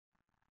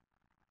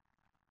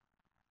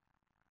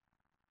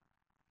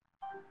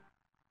All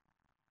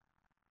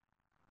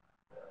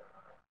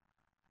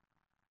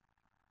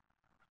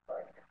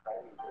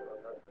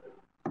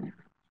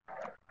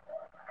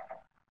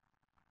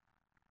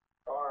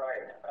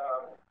right.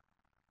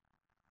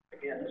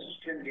 Again, this is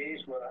Jim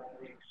Gazewood. I'm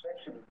the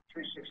Section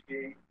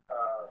 368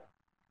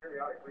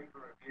 Periodic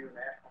Regional Review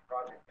National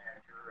Project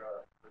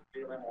Manager with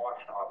BLM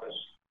Washington Office.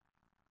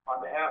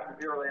 On behalf of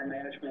Bureau of Land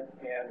Management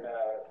and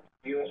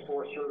U.S.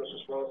 Forest Service,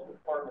 as well as the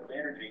Department of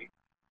Energy,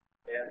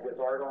 and with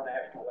Argonne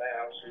National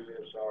Labs, who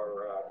is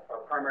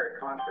our primary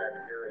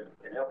contractor here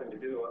in helping to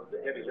do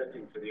the heavy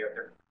lifting for the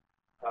effort,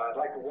 I'd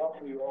like to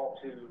welcome you all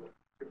to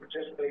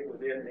participate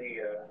within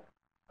the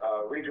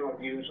regional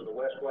reviews of the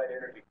West White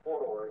Energy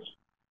Corridors,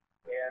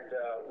 and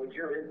with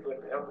your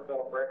input to help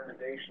develop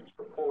recommendations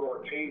for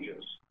corridor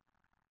changes.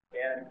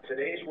 And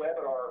today's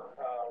webinar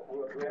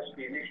will address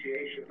the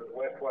initiation of the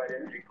West White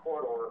Energy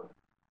Corridor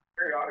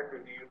Periodic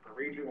Review for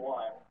Region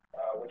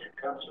 1, which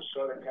encompasses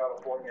Southern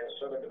California,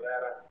 Southern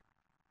Nevada,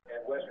 and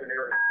Western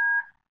Arizona.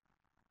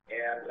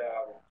 And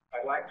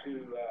I'd like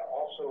to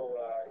also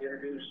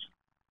introduce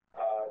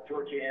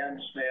Georgianne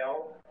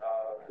Snell,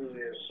 who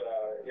is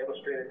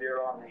illustrated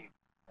there on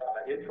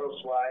the intro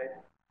slide.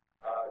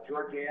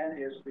 Georgianne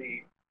is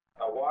the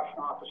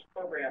Washington Office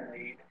Program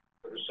Lead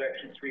for the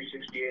Section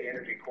 368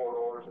 Energy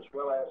Corridors, as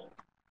well as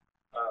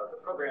the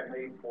Program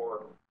Lead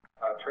for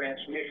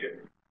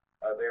Transmission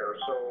there.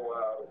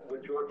 So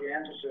with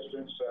Georgianne's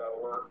assistance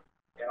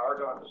and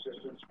Argonne's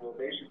assistance, we'll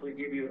basically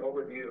give you an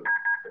overview of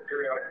the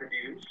periodic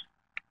reviews.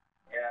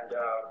 And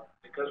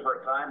because of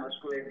our time, let's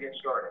go ahead and get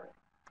started.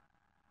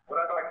 What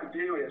I'd like to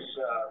do is,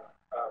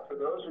 for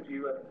those of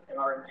you, and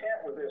our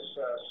intent with this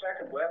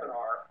second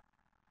webinar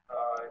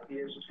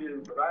is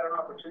to provide an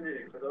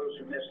opportunity for those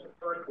who missed the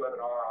first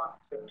webinar on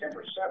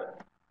September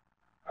 7th.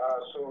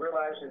 So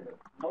realizing that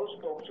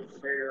most folks are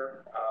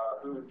familiar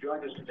who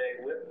joined us today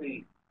with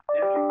the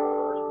energy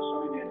corridors, but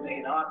some of you may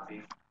not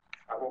be.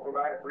 I will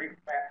provide a brief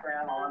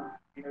background on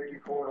the energy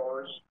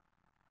corridors.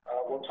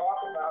 We'll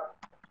talk about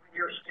the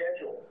 3-year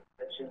schedule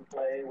that's in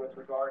play with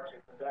regard to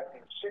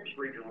conducting 6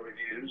 regional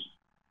reviews.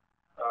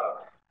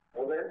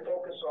 We'll then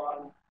focus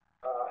on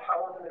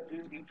how we're going to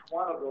do each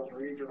one of those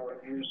regional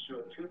reviews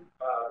through a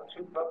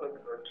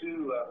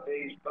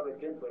two-phase public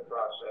input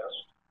process.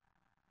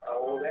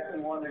 We'll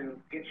definitely want to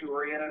get you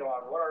oriented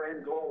on what our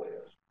end goal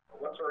is,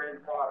 or what's our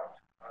end product,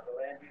 the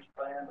land use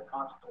plan, the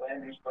concept of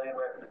land use plan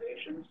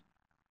recommendations.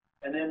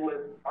 And then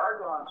with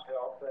Argonne's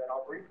help, and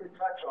I'll briefly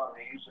touch on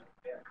these,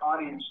 and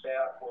Connie and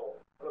staff will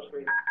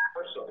illustrate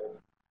personally,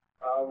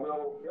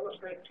 we'll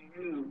illustrate to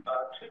you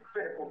 2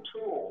 critical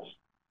tools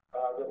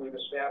that we've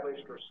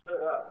established or stood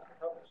up to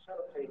help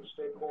facilitate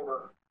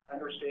stakeholder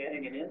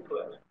understanding and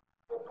input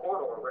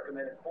for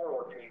recommended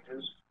corridor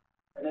changes.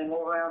 And then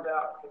we'll round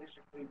out,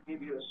 basically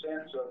give you a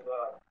sense of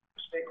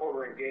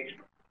stakeholder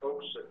engagement,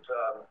 folks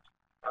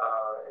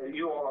that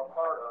you all are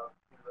part of,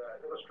 to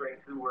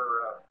illustrate who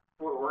we're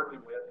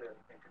working with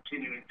and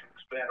continuing to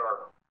expand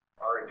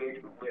our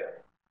engagement with.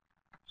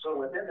 So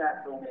within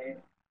that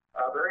domain,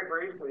 very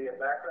briefly, a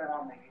background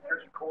on the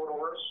energy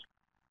corridors.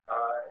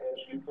 As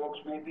you folks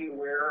may be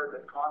aware,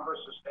 that Congress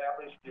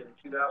established in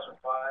 2005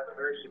 a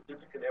very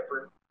significant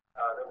effort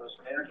that was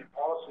an Energy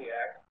Policy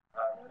Act,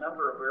 a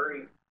number of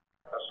very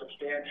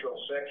substantial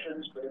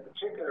sections, but in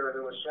particular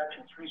there was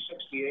Section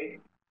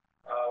 368,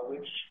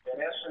 which in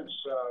essence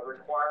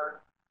required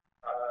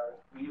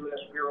the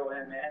U.S. Bureau of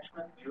Land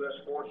Management, the U.S.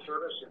 Forest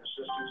Service, in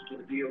assistance to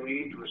the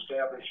DOE to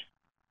establish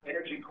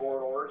energy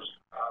corridors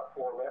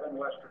for 11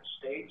 western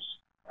states.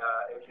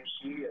 As you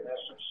see, in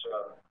essence,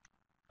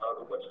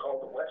 what's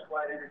called the West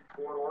White Energy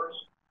Corridors.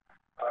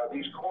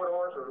 These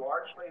corridors are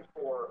largely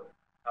for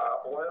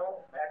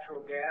oil,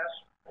 natural gas,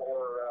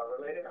 or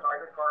related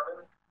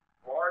hydrocarbon,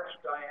 large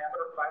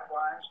diameter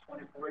pipelines,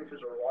 24 inches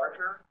or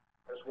larger,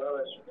 as well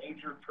as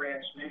major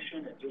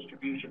transmission and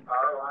distribution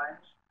power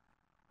lines.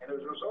 And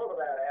as a result of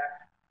that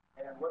act,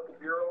 and what the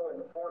Bureau and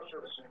the Forest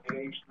Service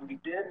engaged, we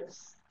did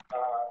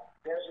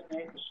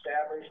designate and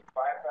establish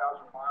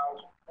 5,000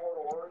 miles of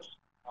corridors,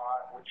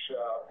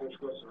 which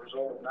was the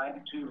result of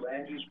 92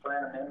 land use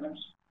plan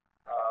amendments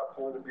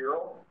for the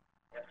Bureau.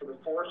 And for the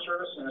Forest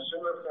Service, in a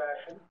similar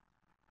fashion,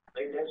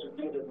 they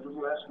designated a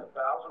little less than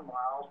 1,000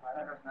 miles,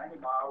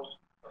 990 miles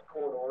of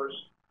corridors,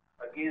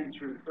 again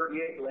through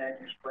 38 land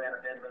use plan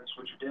amendments,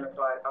 which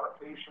identified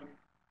allocation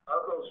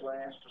of those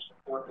lands to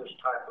support this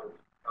type of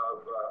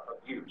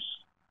use.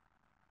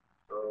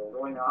 So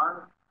going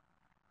on,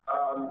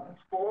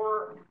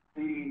 for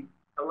the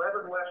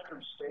 11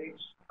 western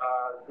states,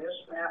 this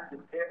map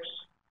depicts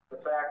the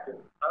fact that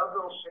of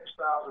those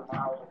 6,000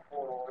 miles of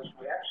corridors,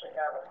 we actually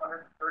have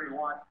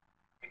 131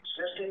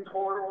 existing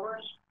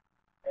corridors.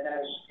 And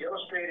as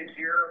illustrated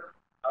here,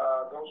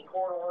 those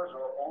corridors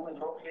are only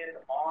located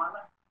on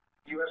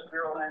U.S.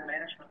 Bureau of Land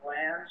Management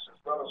lands, as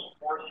well as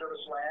Forest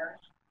Service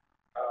lands.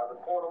 The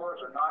corridors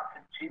are not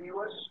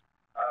continuous,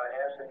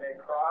 as they may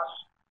cross,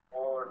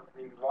 or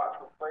the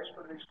logical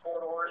placement of these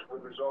corridors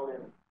would result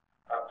in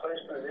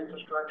placement of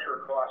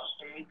infrastructure across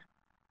state,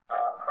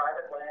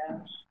 private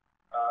lands,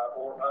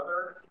 or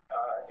other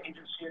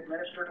agency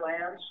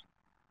lands.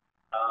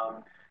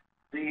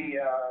 The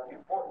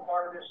important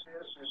part of this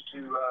is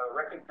to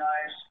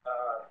recognize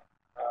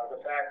the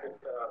fact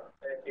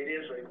that it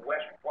is a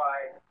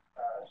west-wide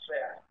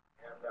set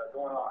and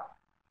going on.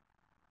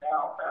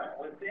 Now,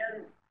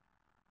 within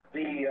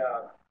the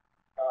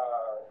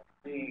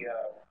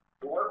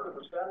work that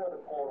was done with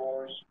the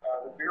corridors,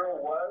 the Bureau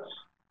was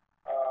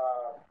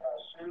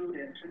sued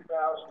in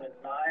 2009,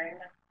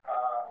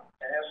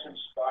 in essence,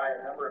 by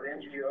a number of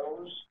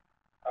NGOs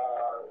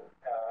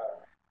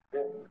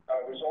that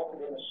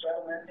resulted in a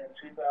settlement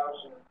in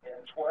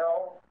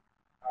 2012.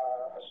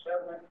 A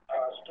settlement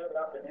stood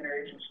up an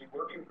interagency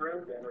working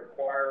group and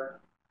required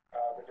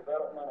the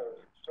development of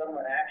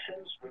settlement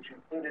actions, which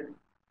included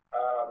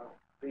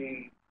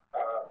the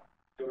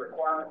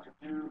requirement to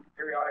do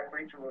periodic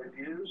regional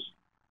reviews.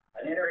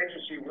 An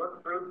interagency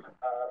work group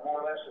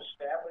more or less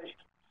established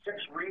 6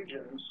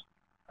 regions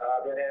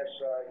that, as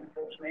you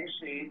folks may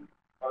see,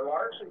 are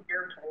largely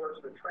geared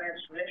towards the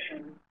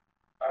transmission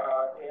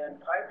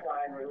and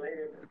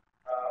pipeline-related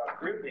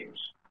groupings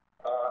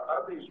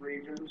of these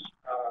regions.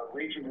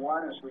 Region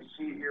 1, as we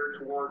see here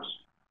towards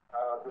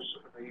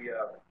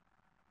the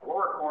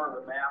lower corner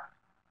of the map,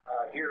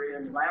 here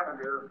in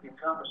lavender,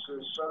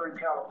 encompasses Southern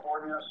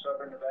California,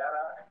 Southern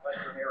Nevada, and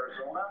Western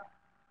Arizona.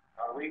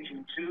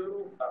 Region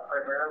 2,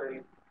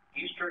 primarily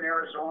Eastern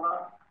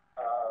Arizona,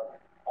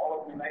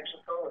 all of New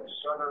Mexico, and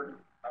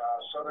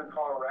Southern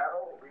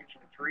Colorado.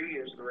 Region 3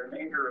 is the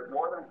remainder of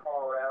Northern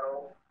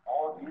Colorado,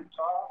 all of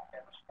Utah,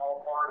 and a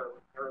small part of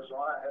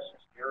Arizona, in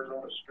essence, the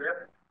Arizona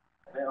Strip.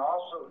 And then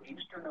also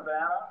Eastern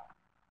Nevada.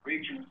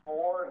 Region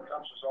 4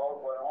 encompasses all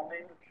of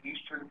Wyoming, the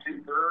eastern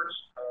 2/3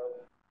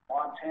 of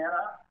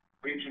Montana.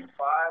 Region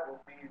 5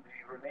 will be the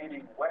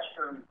remaining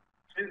western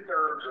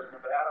 2/3 of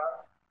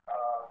Nevada,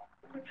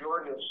 the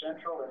majority of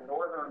central and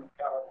northern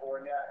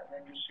California, and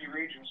then you see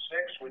Region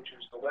 6, which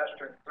is the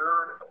western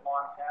 1/3 of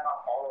Montana,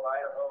 all of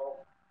Idaho,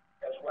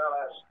 as well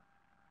as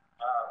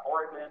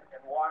Oregon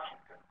and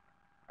Washington.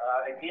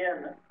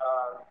 Again,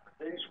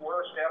 these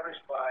were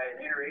established by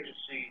an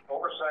interagency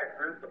oversight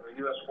group of the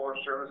U.S.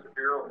 Forest Service, the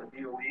Bureau, and the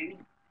DOE.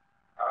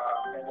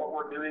 And what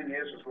we're doing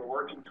is we're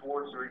working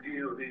towards the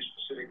review of these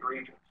specific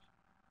regions.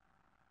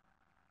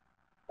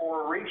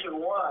 For Region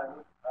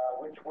 1,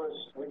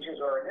 which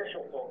is our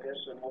initial focus,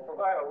 and will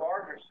provide a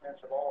larger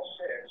sense of all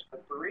 6,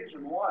 but for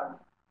Region 1,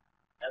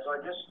 as I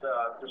just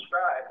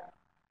described,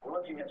 we're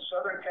looking at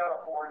Southern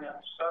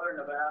California, Southern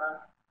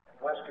Nevada,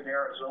 and Western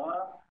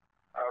Arizona.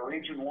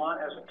 Region 1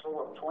 has a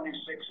total of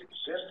 26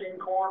 existing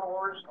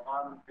corridors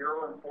on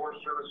Bureau and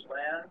Forest Service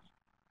lands.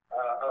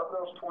 Of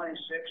those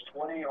 26,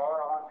 20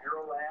 are on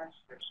Bureau lands,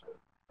 6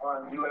 are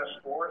on U.S.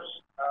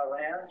 Forest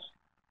lands.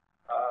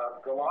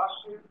 The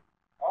lawsuit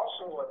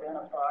also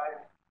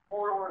identified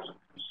corridors of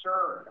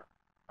concern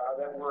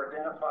that were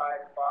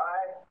identified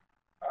by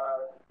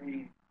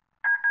the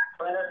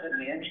plaintiffs and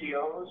the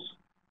NGOs.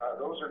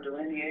 Those are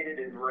delineated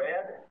in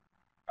red,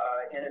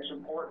 and it's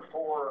important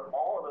for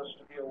all of us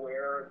to be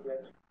aware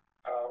that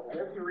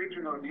with the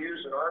regional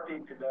reviews that are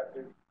being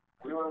conducted,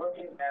 we were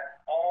looking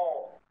at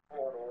all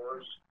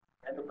corridors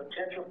and the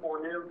potential for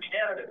new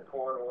candidate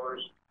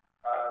corridors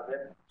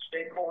that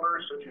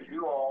stakeholders such as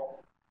you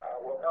all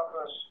will help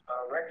us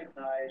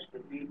recognize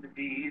that need to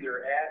be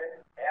either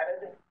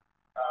added,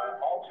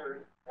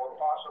 altered, or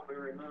possibly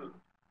removed.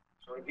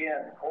 So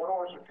again,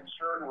 corridors of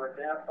concern were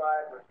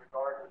identified with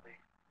regard to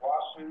the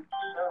lawsuit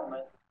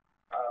settlement,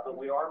 but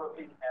we are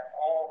looking at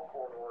all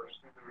corridors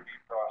through the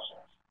review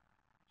process.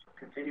 So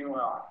continuing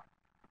on.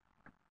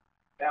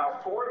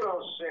 Now, for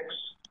those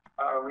 6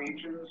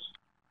 regions,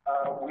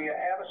 we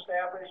have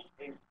established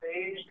a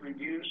phased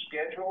review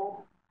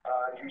schedule.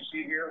 As you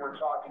see here, we're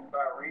talking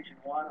about Region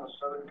 1 with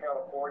Southern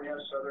California,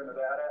 Southern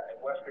Nevada,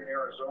 and Western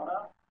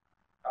Arizona.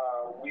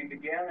 We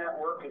began that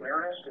work in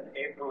earnest in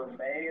April and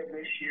May of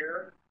this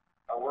year.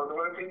 We're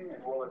looking,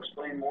 and we'll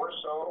explain more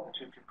so,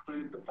 to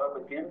conclude the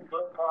public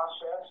input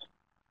process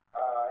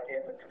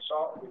and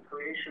the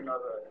creation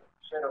of a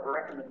set of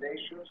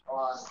recommendations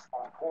on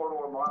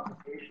corridor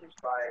modifications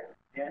by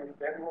the end of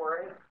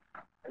February.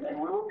 And then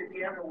we will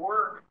begin the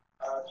work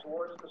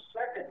towards the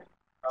second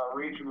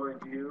regional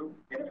review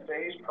in a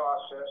phased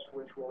process,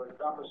 which will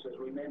encompass, as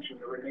we mentioned,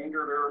 the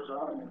remainder of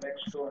Arizona, New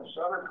Mexico, and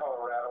Southern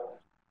Colorado.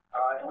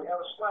 And we have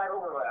a slight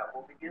overlap.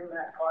 We'll begin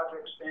that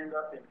project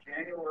stand-up in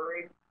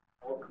January,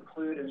 and we'll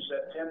conclude in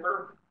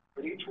September.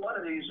 But each one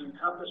of these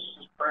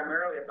encompasses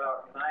primarily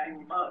about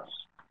 9 months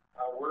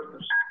worth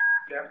of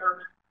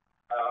effort.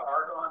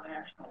 Argonne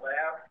National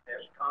Lab,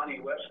 as Connie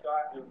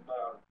Westcott,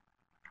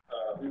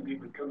 whom you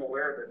become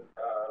aware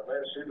that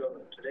led us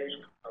into today's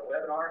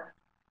webinar.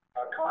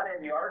 Connie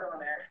and the Argonne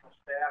National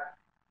staff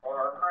are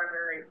our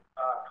primary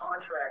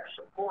contract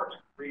support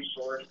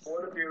resource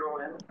for the Bureau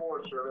and the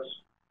Forest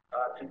Service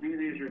to do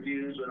these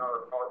reviews and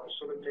are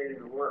facilitating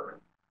the work.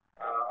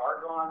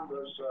 Argonne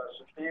was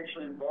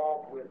substantially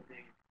involved with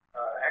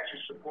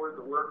actually supported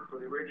the work for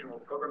the original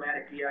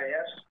programmatic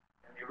EIS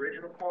and the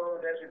original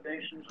corridor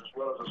designations, as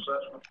well as the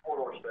assessment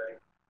corridor study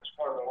as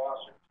part of the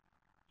lawsuit.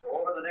 So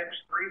over the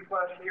next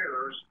 3+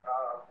 years,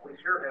 with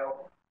your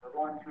help,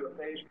 we're going through a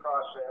phased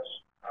process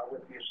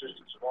with the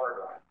assistance of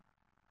Argonne.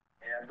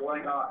 And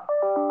going on.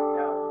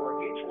 Now,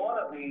 for each one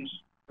of these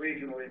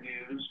regional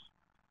reviews,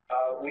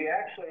 we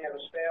actually have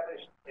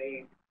established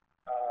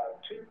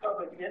two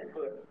public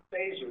input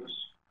phases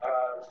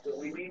that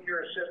we need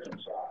your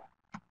assistance on.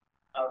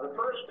 The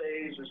first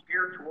phase is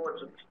geared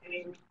towards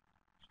obtaining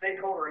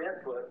stakeholder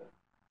input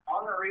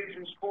on the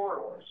region's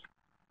corridors.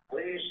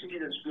 What do you see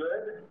that's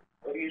good?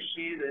 What do you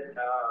see that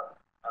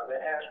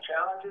has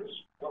challenges?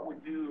 What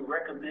would you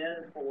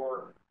recommend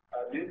for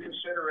new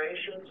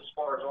considerations as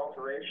far as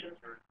alterations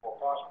or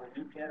possibly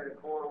new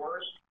candidate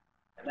corridors?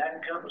 And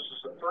that encompasses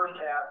the first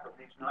half of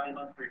these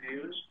 9-month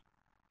reviews.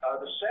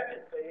 The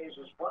second phase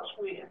is once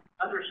we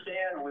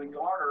understand, we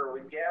garner,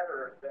 we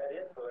gather that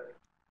input,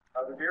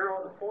 the Bureau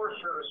of the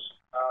Forest Service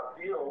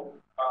field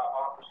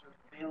officers,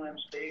 BLM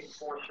state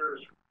Forest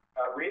Service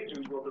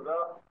regions will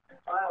develop and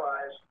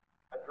finalize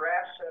a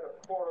draft set of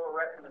corridor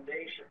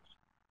recommendations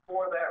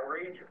for that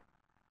region.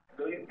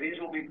 These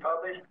will be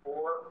published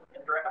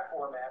in draft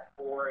format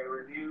for a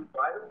review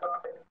by the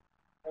public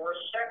for a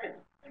second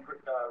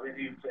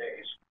review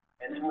phase,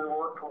 and then we'll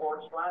work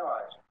towards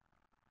finalizing.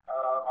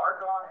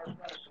 Argonne has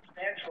done a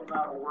substantial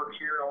amount of work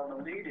here on the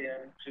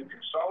lead-in to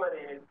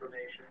consolidate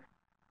information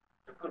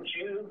to put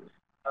you,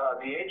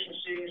 the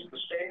agencies, the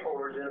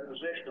stakeholders in a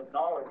position of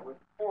knowledge with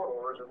the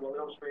corridors, and we'll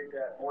illustrate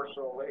that more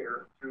so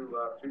later through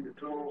the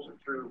tools and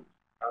through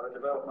the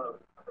development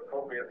of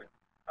appropriate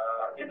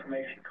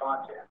information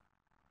content.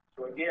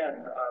 So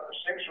again, the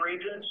 6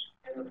 regions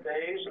in the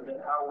phase, and then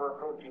how we're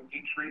approaching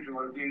each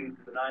regional review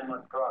through the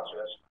 9-month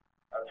process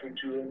through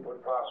 2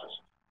 input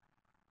processes.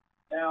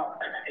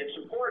 Now, it's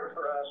important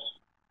for us,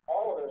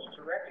 all of us,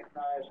 to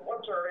recognize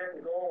what's our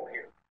end goal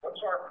here. What's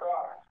our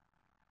product?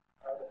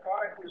 The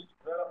product is to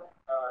develop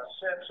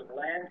sets of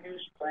land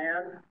use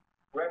plan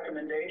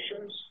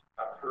recommendations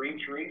for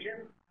each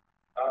region,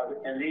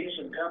 and these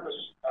encompass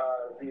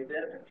the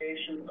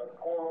identification of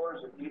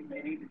corridors that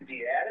may need to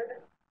be added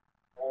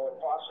or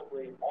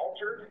possibly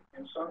altered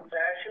in some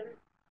fashion,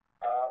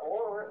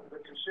 or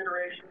the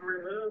consideration to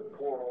remove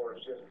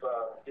corridors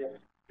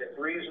if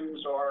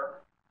reasons are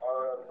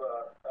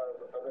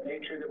of a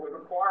nature that would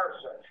require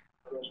such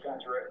for those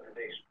kinds of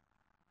recommendations.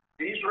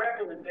 These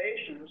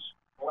recommendations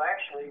will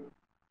actually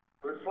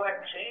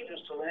reflect changes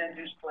to land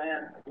use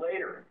plan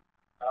later.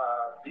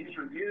 These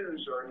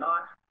reviews are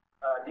not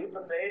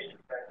NEPA-based.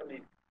 In fact,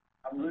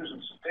 I'm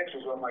losing some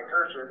pixels on my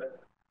cursor,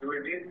 but the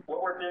review,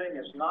 what we're doing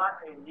is not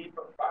a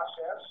NEPA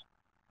process.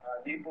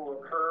 NEPA will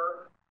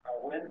occur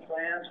when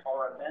plans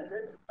are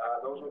amended.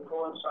 Those will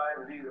coincide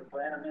with either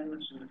plan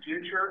amendments in the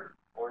future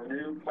or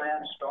new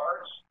plan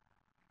starts.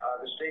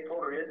 The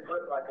stakeholder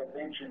input, like I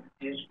mentioned,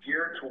 is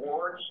geared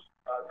towards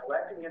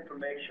collecting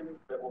information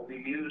that will be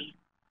used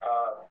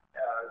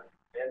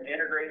and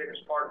integrated as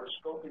part of the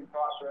scoping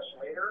process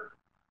later.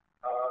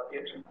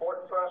 It's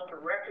important for us to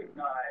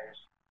recognize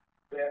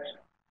that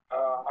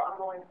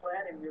ongoing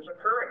planning is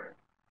occurring.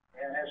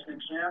 And as an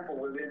example,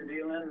 within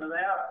BLM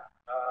Nevada,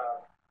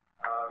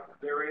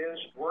 there is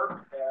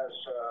work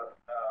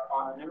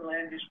on a new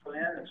land use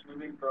plan that's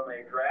moving from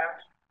a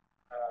draft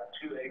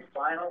to a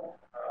final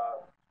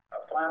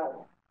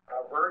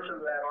version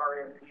of that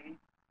RMP.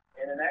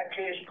 And in that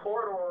case,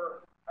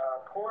 corridor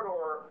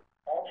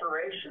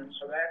alterations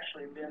have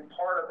actually been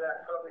part of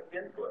that public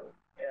input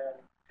and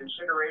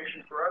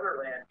consideration for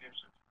other land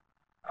uses.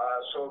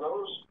 So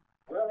those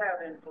will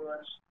have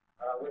influence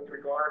with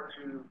regard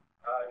to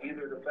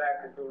either the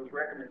fact that those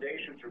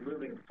recommendations are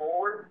moving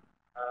forward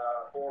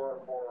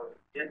or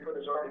input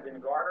has already been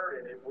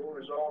garnered and it will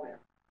result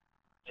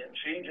in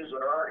changes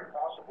that are already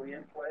possibly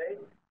in play.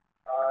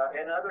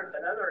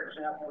 Another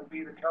example would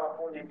be the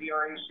California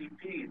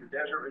DRACP, the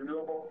Desert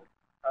Renewable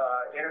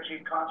Energy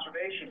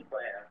Conservation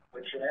Plan,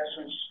 which in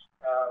essence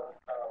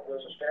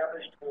was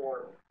established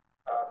for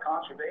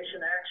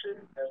conservation action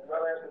as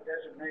well as the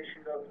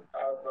designation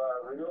of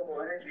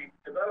renewable energy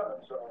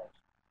development zones.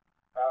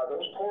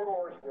 Those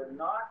corridors were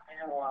not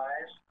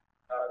analyzed.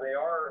 They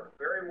are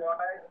very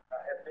wide,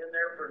 have been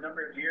there for a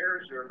number of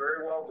years. They're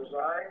very well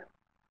designed.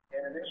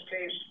 And in this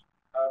case,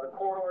 the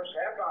corridors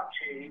have not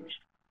changed,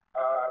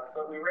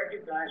 but we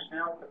recognize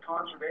now with the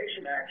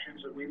conservation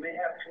actions that we may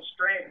have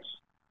constraints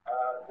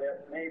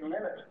that may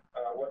limit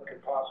what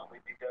could possibly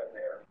be done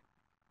there.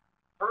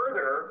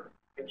 Further,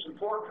 it's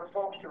important for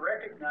folks to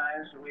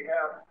recognize that we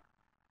have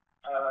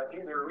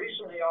either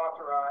recently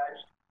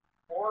authorized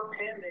or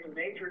pending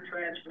major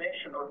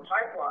transmission or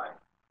pipeline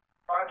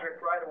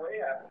project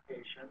right-of-way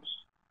applications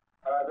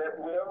that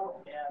will,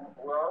 and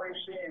we're already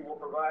seeing, will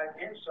provide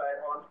insight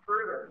on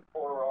further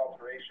corridor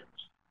alterations,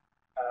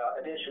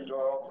 additions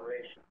or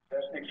alterations.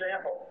 As an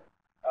example,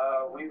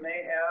 we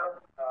may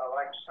have,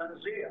 like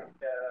Sunzia,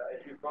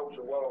 as you folks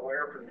are well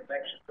aware, from New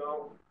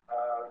Mexico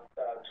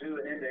to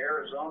and into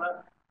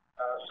Arizona.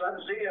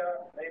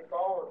 Sunzia may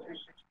follow a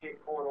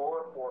 268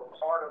 corridor for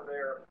part of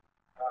their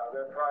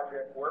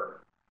project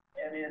work,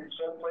 and in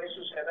some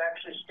places have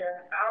actually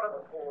stepped out of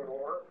a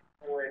corridor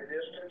for a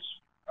distance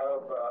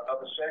of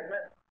a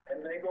segment,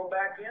 and they go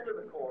back into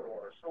the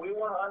corridor. So we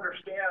want to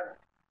understand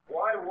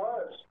Why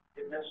was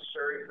it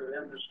necessary for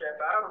them to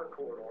step out of the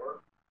corridor?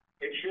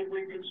 And should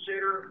we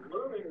consider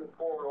moving the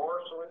corridor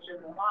so it's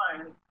in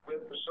line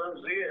with the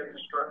SunZia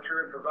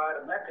infrastructure and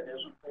provide a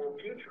mechanism for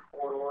future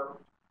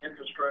corridor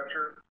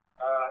infrastructure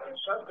and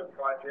subsequent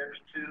projects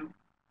to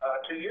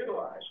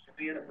utilize, to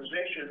be in a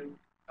position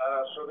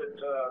so that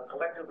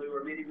collectively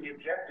we're meeting the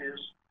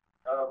objectives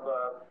of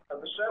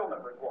the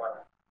settlement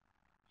requirement.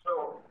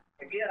 So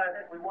again, I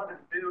think we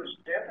wanted to do is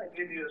definitely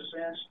give you a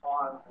sense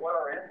on what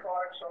our end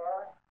products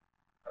are.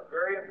 A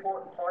very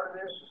important part of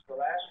this is the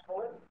last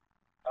bullet.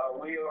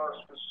 We are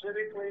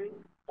specifically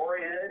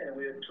oriented and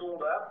we have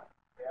tooled up,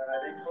 and I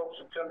think folks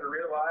have come to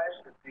realize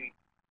that the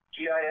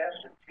GIS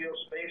and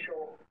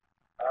geospatial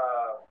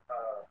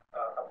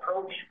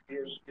approach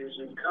is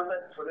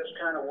incumbent for this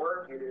kind of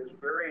work. It is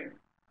very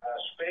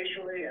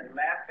spatially and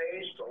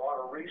map-based, a lot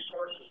of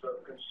resources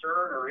of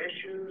concern or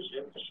issues,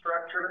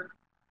 infrastructure.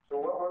 So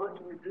what we're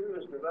looking to do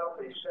is develop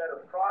a set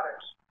of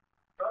products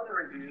from the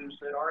reviews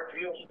that are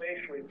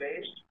geospatially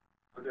based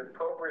with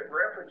appropriate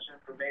reference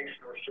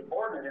information or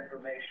subordinate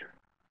information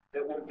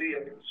that would be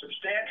of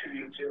substantial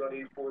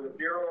utility for the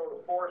Bureau,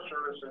 the Forest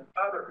Service, and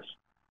others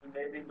who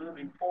may be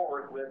moving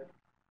forward with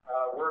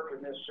work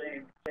in this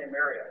same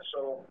area.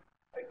 So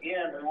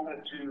again, we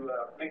wanted to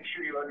make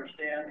sure you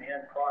understand the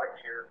end product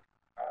here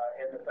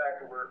and the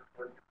fact that we're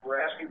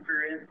asking for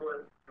your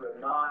input through a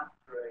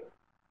non-NEPA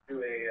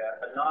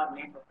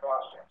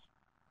process.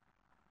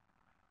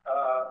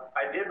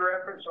 I did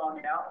reference on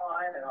the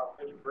outline, and I'll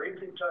just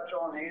briefly touch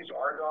on these.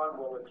 Argonne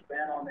will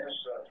expand on this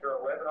through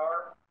our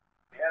webinar.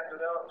 We have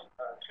developed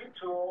two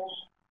tools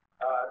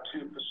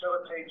to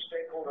facilitate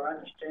stakeholder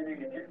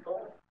understanding and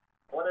input.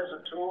 One is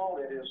a tool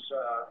that is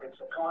it's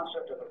a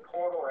concept of a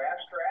corridor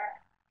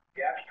abstract.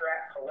 The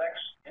abstract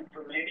collects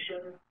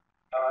information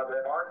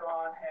that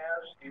Argonne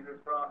has either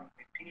from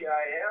the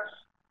PIS,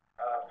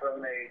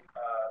 from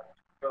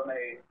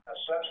a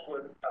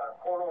subsequent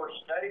corridor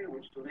study,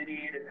 which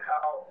delineated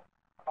how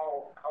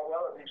well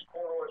have these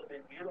corridors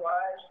been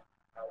utilized,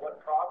 what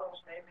problems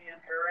may be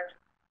inherent,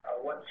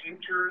 what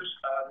futures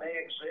may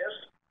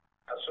exist.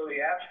 So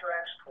the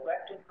abstracts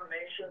collect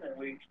information and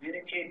we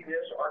communicate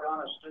this. Argonne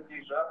has stood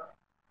these up.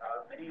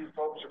 Many of you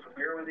folks are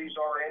familiar with these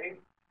already.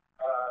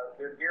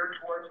 They're geared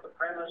towards the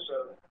premise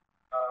of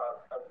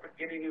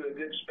giving you a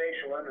good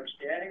spatial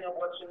understanding of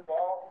what's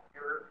involved.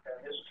 Here,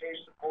 in this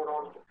case, the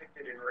corridor is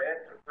depicted in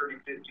red for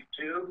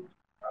 3052,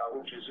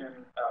 which is in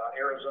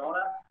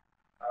Arizona.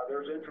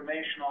 There's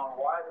information on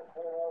why the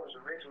corridor was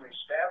originally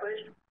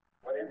established,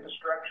 what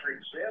infrastructure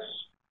exists,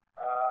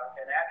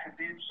 and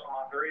attributes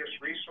on various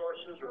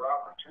resources or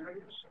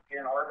opportunities.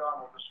 Again,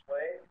 Argonne will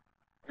display.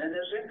 And then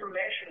this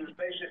information has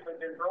basically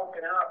been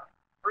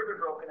further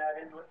broken out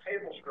into a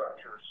table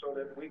structure so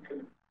that we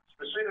can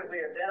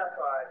specifically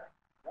identify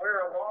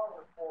where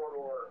along the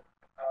corridor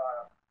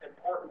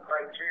important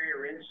criteria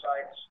or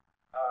insights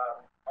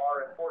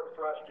are important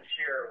for us to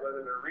share,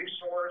 whether they're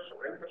resource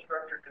or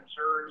infrastructure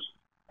concerns,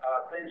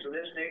 things of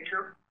this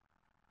nature.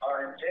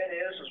 Our intent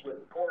is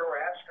with corridor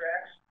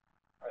abstracts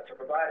to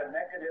provide a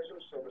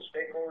mechanism so the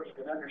stakeholders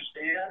can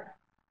understand,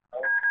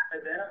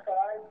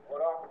 identify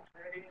what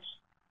opportunities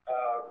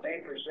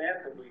may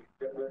present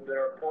that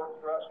are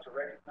important for us to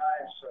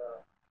recognize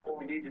what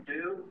we need to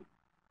do.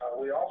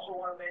 We also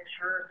want to make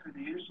sure through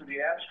the use of the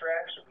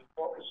abstracts that we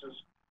focus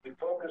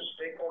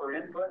stakeholder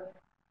input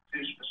to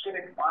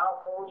specific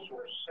mileposts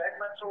or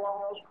segments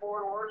along those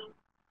corridors.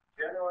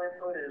 General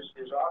input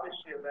is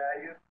obviously of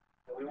value,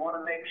 but we want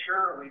to make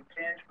sure we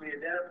tangibly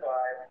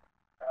identify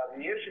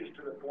the issues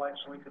to the point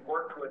so we can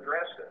work to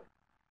address them.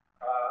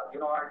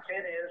 Our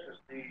intent is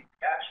the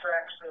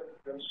abstracts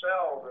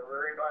themselves are a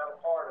very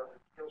vital part of the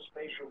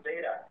geospatial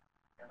data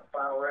and the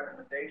final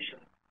recommendation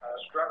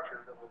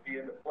structure that will be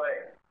into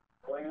play.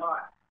 Going on.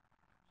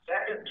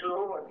 Second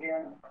tool,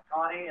 again,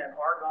 Connie and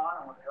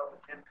Argonne, I'm going to help with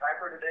Tim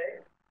Kuiper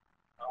today.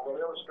 We'll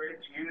illustrate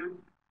to you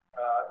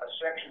a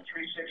Section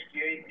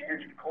 368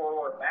 Energy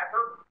Corridor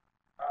Mapper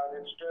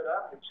that stood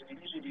up. It's an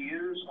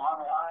easy-to-use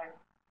online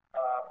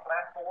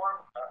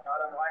platform, not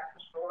unlike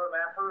the solar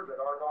mapper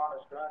that Argonne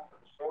has done for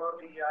the solar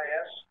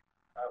BIS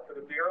for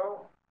the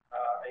Bureau.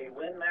 A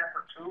wind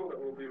mapper tool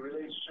that will be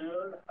released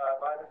soon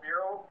by the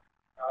Bureau.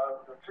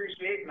 The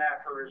 368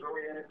 mapper is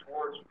oriented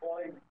towards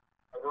pulling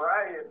a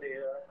variety of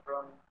data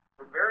from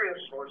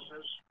various sources,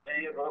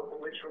 many of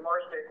which from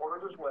our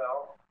stakeholders as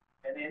well.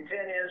 And the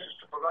intent is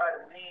to provide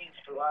a means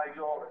to allow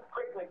you all to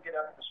quickly get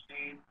up to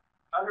speed,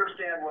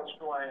 understand what's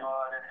going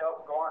on, and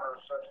help garner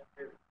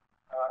substantive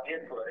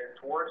input. And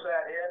towards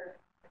that end,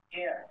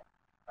 again,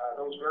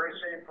 those very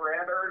same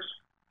parameters,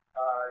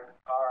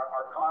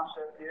 our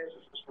concept is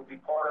this will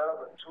be part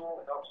of a tool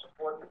to help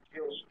support the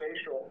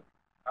geospatial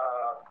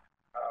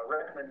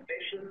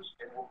recommendations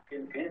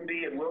and can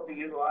be and will be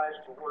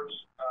utilized towards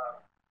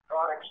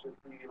products that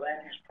the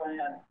land use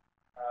plan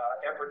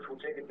efforts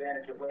will take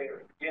advantage of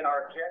later. Again,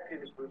 our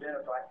objective is to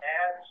identify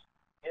adds,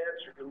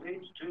 edits, or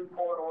deletes to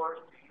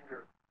corridors to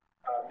either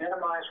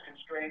minimize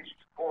constraints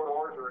to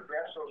corridors or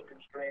address those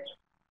constraints,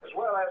 as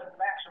well as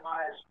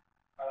maximize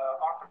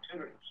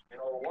opportunities. You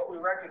know, what we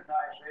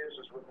recognize is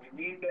when we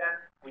need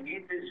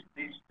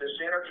this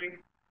energy,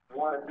 we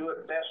want to do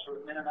it best so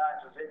it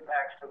minimizes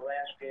impacts to the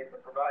landscape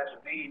and provides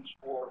a means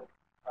for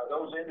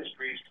those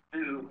industries to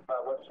do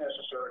what's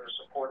necessary to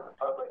support the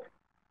public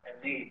and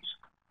needs.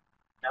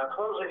 Now,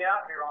 closing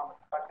out here on the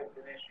project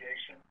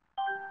initiation,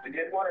 we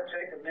did want to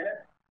take a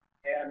minute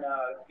and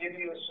give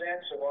you a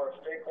sense of our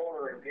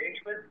stakeholder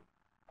engagement.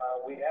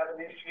 We have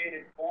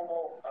initiated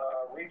formal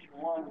Region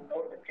 1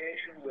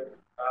 notification with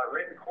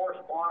written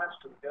correspondence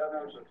to the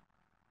governors of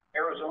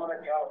Arizona,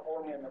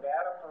 California, and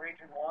Nevada for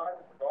Region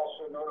 1. We've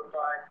also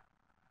notified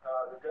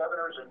the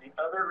governors in the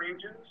other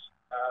regions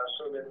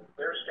so that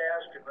their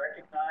staffs can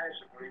recognize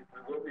that we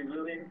will be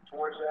moving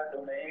towards that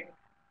domain.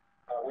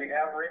 We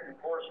have written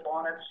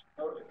correspondence,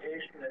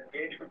 notification, and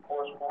engagement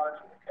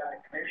correspondence with the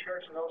county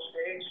commissioners in those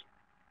states,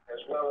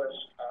 as well as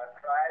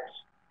tribes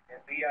and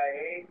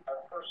BIA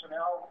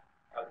personnel,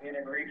 again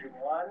in Region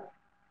 1,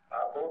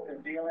 both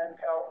in BLM,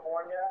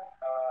 California,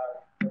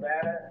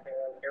 Nevada,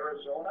 and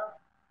Arizona.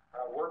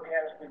 Work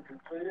has been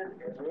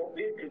concluded and will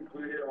be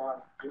concluded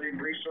on doing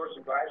Resource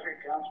Advisory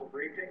Council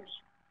briefings.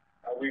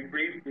 We've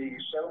briefed the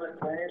settlement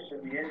plaintiffs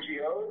and the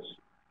NGOs.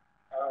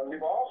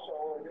 We've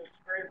also, and this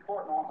is very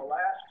important on the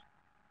last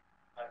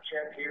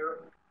check here,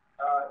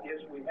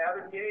 is we have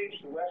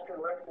engaged the Western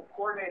Electrical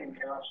Coordinating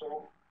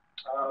Council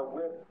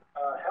with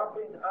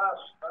helping us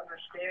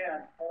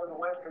understand for the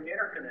Western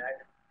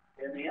Interconnect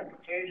and the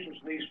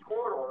implications of these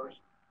corridors,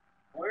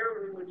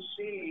 where we would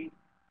see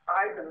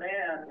high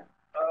demand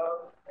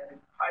of and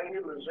high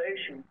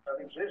utilization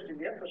of existing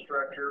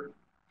infrastructure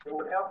that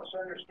would help us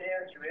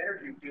understand through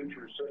energy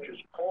futures such as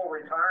coal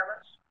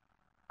retirements,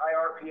 high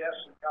RPS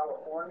in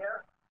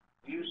California,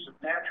 the use of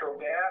natural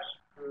gas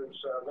through its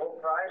low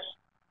price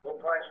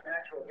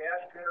natural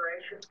gas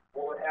generation,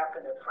 what would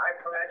happen if high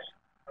price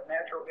of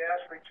natural gas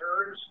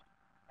returns,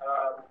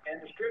 and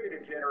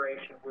distributed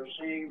generation we're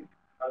seeing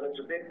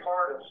that's a big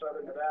part of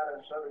Southern Nevada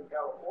and Southern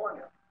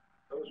California.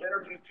 Those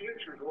energy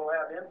futures will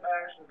have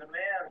impacts and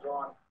demands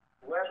on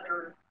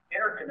Western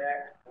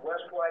Interconnect, the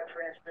west-wide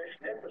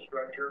transmission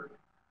infrastructure.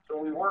 So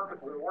we're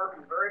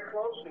working very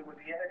closely with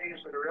the entities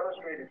that are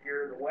illustrated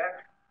here, the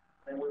WEC,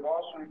 and we've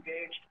also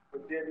engaged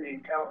within the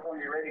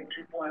California Rating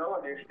 2.0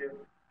 initiative,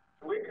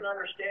 so we can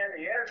understand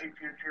the energy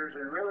futures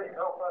and really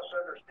help us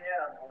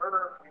understand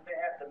where we may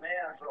have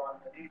demands on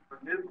the need for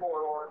new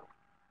corridor,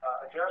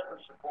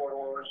 adjustments to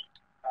corridors,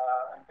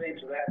 and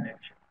things of that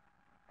nature.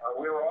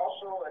 We were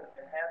also and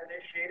have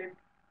initiated,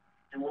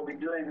 and we'll be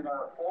doing a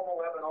formal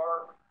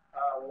webinar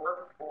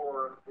work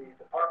for the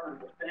Department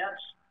of Defense.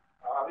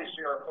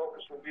 Obviously, our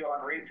focus will be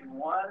on Region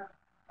 1,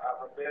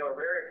 but they are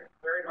very,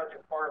 very much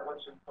a part of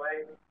what's in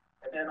play.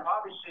 And then,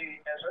 obviously,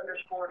 as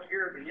underscored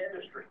here, the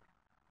industry.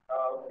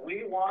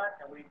 We want,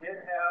 and we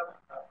did have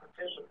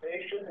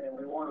participation, and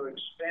we want to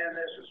expand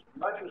this as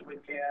much as we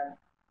can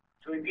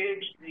to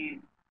engage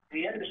the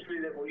industry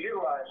that will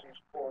utilize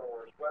these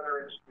corridors,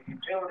 whether it's the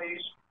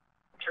utilities,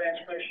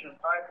 transmission and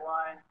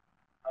pipeline.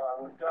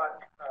 We've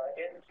got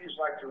entities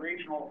like the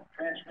regional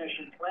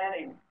transmission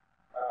planning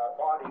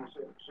bodies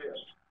that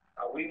exist.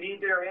 We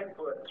need their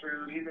input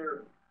through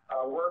either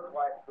work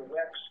like the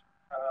WEC's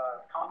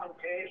common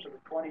case or the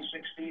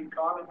 2016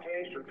 common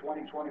case or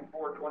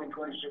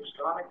 2024-2026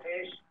 common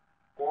case,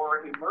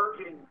 or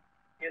emerging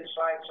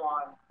insights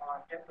on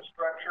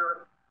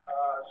infrastructure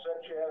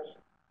such as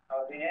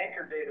the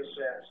anchor data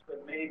sets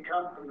that may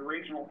come from the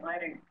regional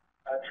planning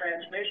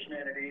transmission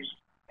entities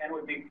and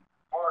would be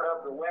part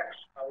of the WEC's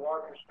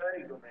larger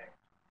study domain,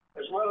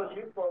 as well as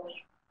you folks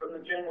from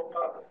the general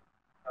public.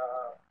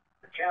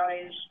 The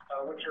counties,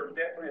 which are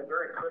definitely a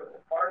very critical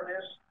part of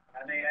this.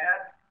 I may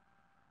add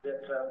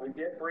that we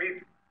did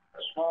brief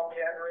a small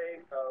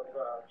cadre of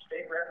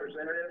state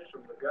representatives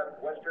from the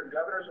Western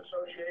Governors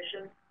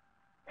Association,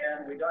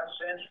 and we got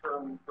sense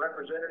from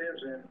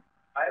representatives in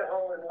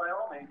Idaho and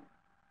Wyoming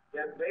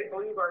that they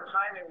believe our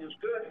timing is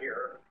good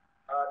here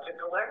to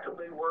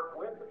collectively work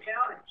with the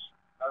counties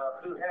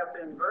who have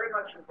been very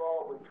much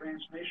involved with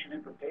transmission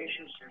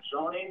implications through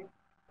zoning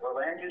or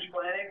land use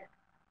planning.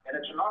 And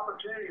it's an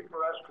opportunity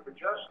for us to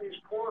adjust these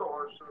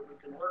corridors so that we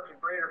can work in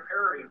greater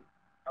parity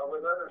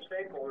with other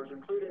stakeholders,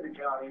 including the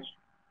counties,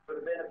 for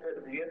the benefit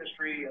of the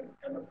industry and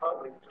the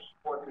public to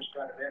support this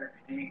kind of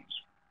energy needs.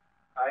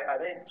 I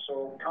think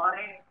so.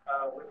 Connie,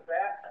 with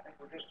that, I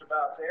think we're just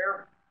about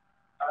there.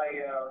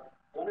 I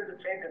wanted to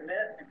take a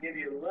minute to give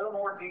you a little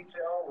more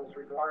detail with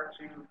regard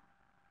to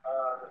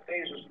the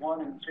phases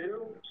 1 and 2,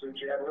 so that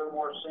you have a little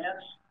more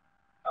sense.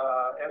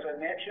 As I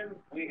mentioned,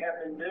 we have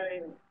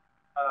initiated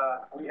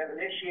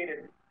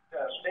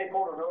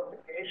stakeholder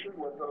notification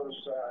with those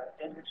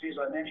entities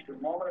I mentioned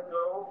a moment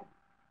ago.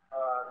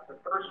 The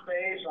first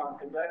phase on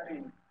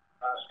conducting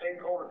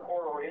stakeholder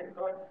corridor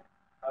input,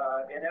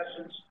 in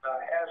essence,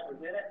 has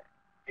within it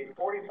a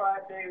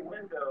 45-day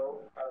window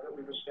that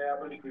we've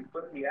established. We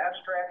put the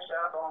abstracts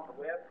out on the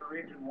web for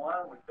Region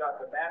 1. We've got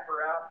the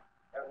mapper out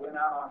that went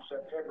out on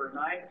September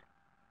 9th.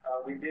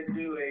 We did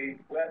do a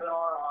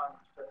webinar on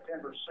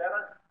September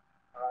 7th.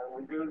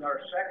 We're doing our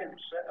second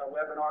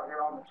webinar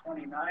here on the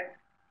 29th.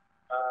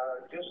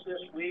 Just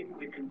this week,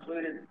 we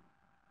concluded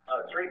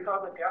 3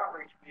 public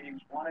outreach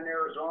meetings, one in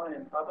Arizona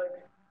in public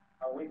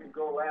a week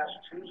ago last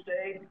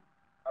Tuesday.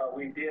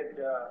 We did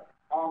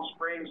Palm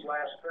Springs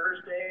last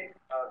Thursday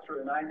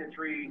through a 9 to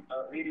 3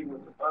 meeting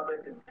with the public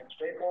and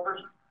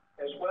stakeholders,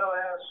 as well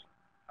as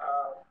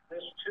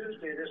this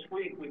Tuesday, this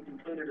week, we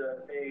concluded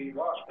a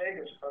Las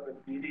Vegas public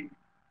meeting,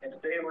 and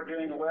today we're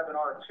doing a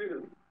webinar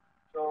too.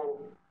 So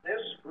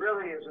this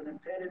really is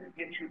intended to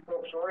get you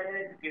folks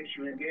oriented, to get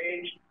you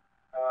engaged,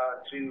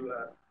 to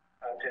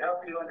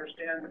help you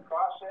understand the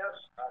process,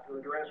 to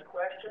address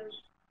questions,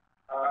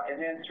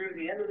 and then through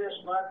the end of this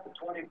month, the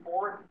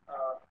 24th,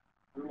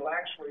 we will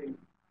actually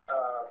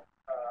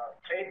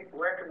take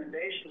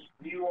recommendations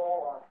from you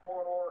all on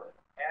corridor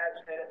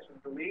adds, edits,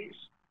 and deletes,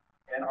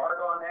 and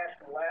Argonne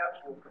National Labs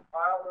will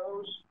compile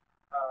those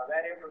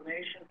that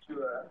information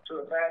to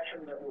a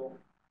fashion that will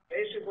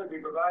basically be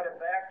provided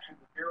back to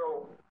the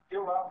Bureau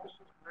field offices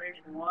in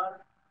Region 1,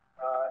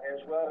 as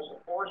well as the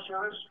Forest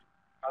Service.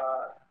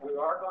 With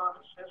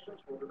Argonne's assistance,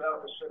 we'll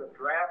develop a set of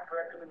draft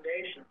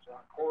recommendations on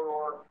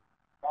corridor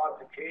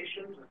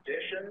modifications,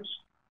 additions,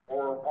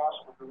 or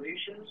possible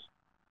deletions.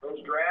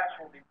 Those drafts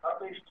will be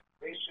published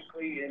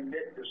basically in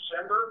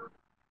mid-December.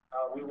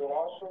 We will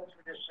also,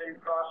 through this same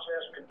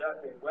process,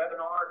 conduct a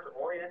webinar to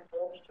orient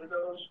folks to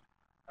those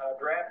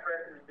draft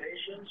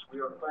recommendations.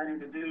 We are planning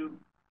to do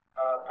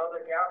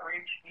public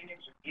outreach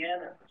meetings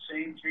again at the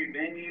same 3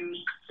 venues,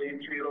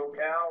 same 3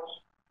 locales,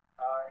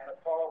 and a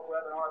follow-up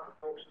webinar for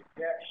folks to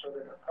catch, so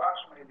that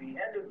approximately the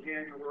end of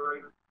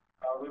January,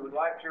 we would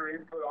like your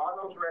input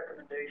on those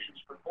recommendations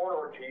for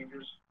corridor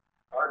changes.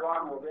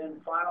 Argonne will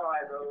then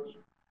finalize those,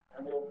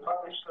 and we'll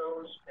publish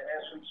those in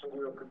essence, so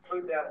we'll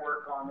conclude that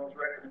work on those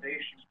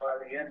recommendations by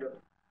the end of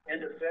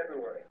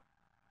February.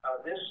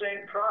 This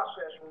same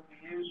process will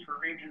be used for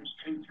regions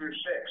 2 through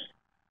 6.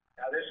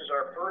 Now, this is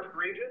our first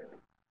region.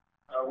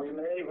 We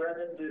may run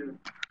into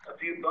a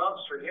few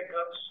bumps or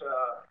hiccups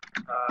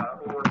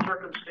or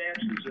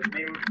circumstances that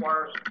may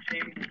require some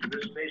changes to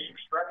this basic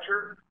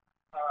structure.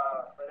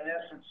 But in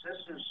essence,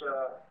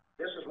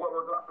 this is what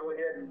we're going to go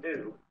ahead and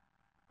do.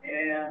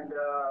 And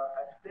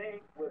I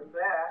think with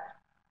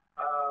that,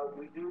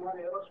 we do want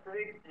to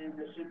illustrate, and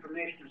this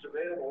information is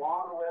available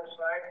on the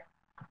website,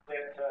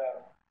 that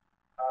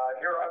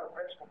here are the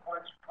principal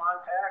points of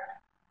contact.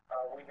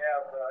 We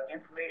have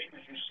information,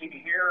 as you see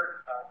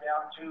here,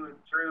 down to and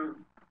through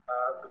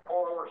the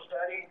corridor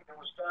study that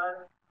was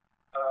done,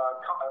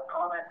 a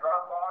comment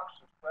drop box,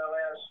 as well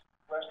as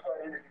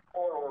Westlight Energy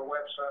Corridor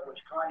website, which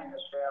Connie and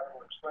the staff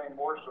will explain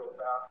more so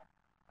about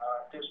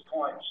at this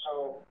point.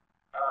 So,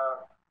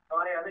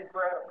 Connie, I think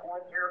we're at a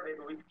point here.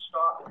 Maybe we can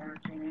stop and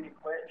entertain any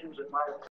questions that might